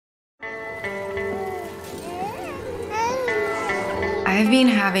I've been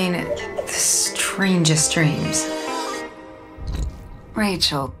having the strangest dreams.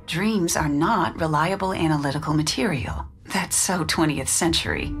 Rachel, dreams are not reliable analytical material. That's so 20th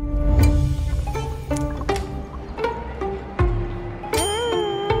century.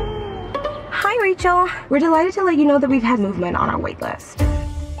 Hi, Rachel. We're delighted to let you know that we've had movement on our wait list.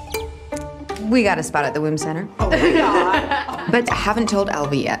 We got a spot at the womb center. Oh, my God. But I haven't told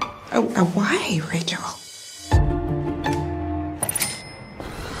Alvy yet. Why, Rachel?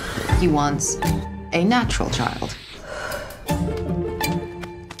 He wants a natural child.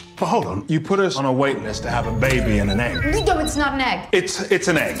 Well, hold on. You put us on a wait list to have a baby and an egg. No, it's not an egg. It's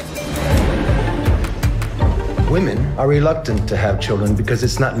an egg. Women are reluctant to have children because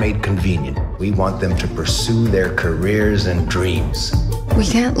it's not made convenient. We want them to pursue their careers and dreams. We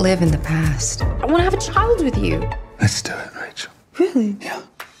can't live in the past. I want to have a child with you. Let's do it, Rachel. Really? Yeah.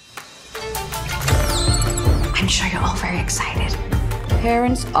 I'm sure you're all very excited.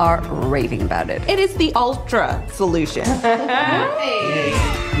 Parents are raving about it. It is the ultra solution.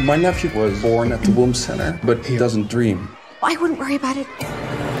 My nephew was born at the womb center, but he doesn't dream. I wouldn't worry about it.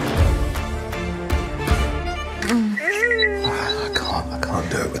 I can't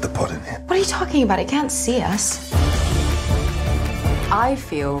do it with the pot in here. What are you talking about? He can't see us. I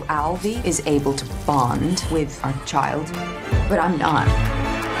feel Alvy is able to bond with our child, but I'm not.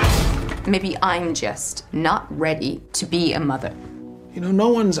 Maybe I'm just not ready to be a mother. You know, no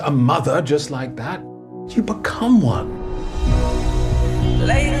one's a mother just like that. You become one.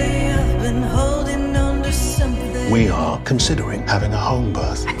 Lately I've been holding on to something. We are considering having a home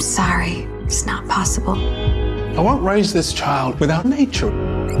birth. I'm sorry. It's not possible. I won't raise this child without nature.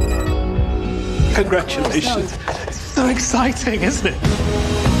 Congratulations. It's so exciting, isn't it?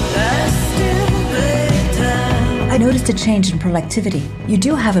 I noticed a change in productivity. You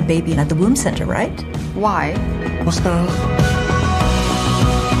do have a baby at the womb center, right? Why? What's going on?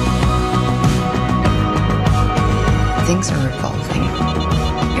 Things are evolving.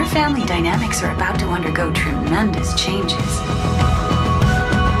 Your family dynamics are about to undergo tremendous changes.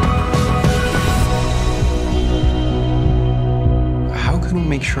 How can we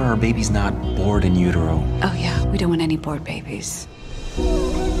make sure our baby's not bored in utero? Oh yeah, we don't want any bored babies.